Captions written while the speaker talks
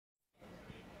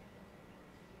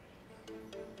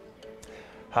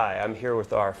Hi, I'm here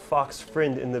with our Fox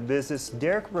friend in the business.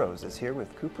 Derek Rose is here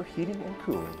with Cooper Heating and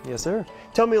Cooling. Yes, sir.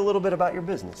 Tell me a little bit about your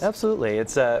business. Absolutely.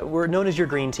 It's we're known as your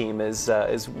green team is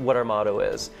what our motto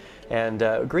is.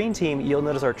 And green team, you'll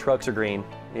notice our trucks are green.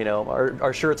 You know,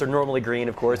 our shirts are normally green,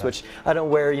 of course, which I don't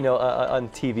wear, you know, on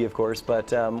TV, of course,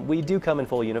 but we do come in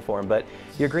full uniform. But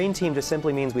your green team just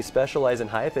simply means we specialize in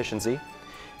high efficiency,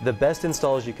 the best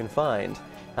installs you can find.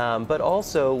 But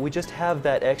also, we just have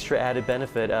that extra added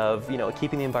benefit of, you know,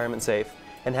 keeping the environment safe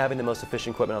and having the most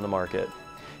efficient equipment on the market.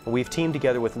 We've teamed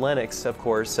together with Lennox, of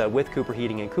course, with Cooper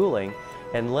Heating and Cooling,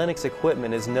 and Lennox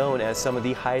equipment is known as some of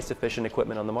the highest efficient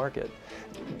equipment on the market.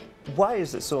 Why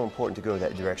is it so important to go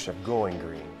that direction of going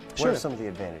green? Sure. What are some of the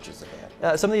advantages of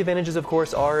that? Some of the advantages, of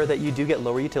course, are that you do get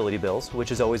lower utility bills,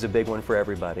 which is always a big one for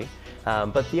everybody.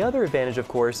 But the other advantage, of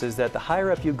course, is that the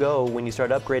higher up you go when you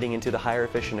start upgrading into the higher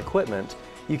efficient equipment,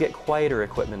 you get quieter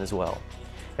equipment as well.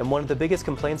 And one of the biggest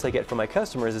complaints I get from my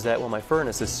customers is that, well, my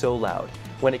furnace is so loud.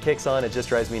 When it kicks on, it just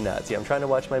drives me nuts. Yeah, I'm trying to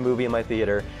watch my movie in my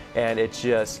theater, and it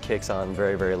just kicks on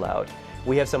very, very loud.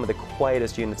 We have some of the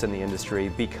quietest units in the industry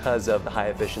because of the high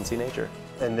efficiency nature.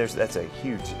 And that's a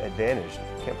huge advantage.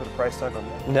 Can't put a price tag on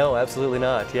that. No, absolutely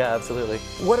not. Yeah, absolutely.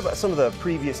 What about some of the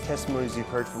previous testimonies you've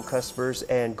heard from customers,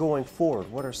 and going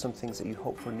forward, what are some things that you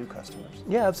hope for new customers?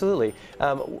 Yeah, absolutely.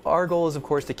 Our goal is, of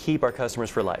course, to keep our customers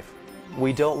for life.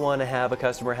 We don't want to have a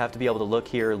customer have to be able to look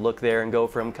here, look there, and go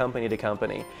from company to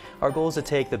company. Our goal is to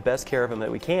take the best care of them that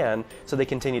we can so they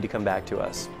continue to come back to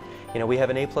us. You know, we have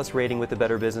an A+ rating with the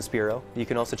Better Business Bureau. You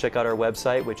can also check out our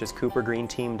website, which is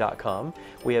coopergreenteam.com.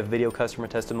 We have video customer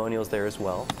testimonials there as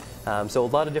well. So a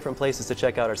lot of different places to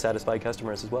check out our satisfied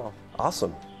customers as well.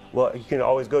 Awesome. Well, you can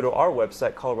always go to our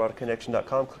website,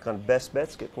 coloradoconnection.com, click on Best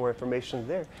Bets, get more information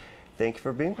there. Thank you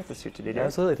for being with us here today, Derek.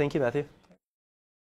 Absolutely. Thank you, Matthew.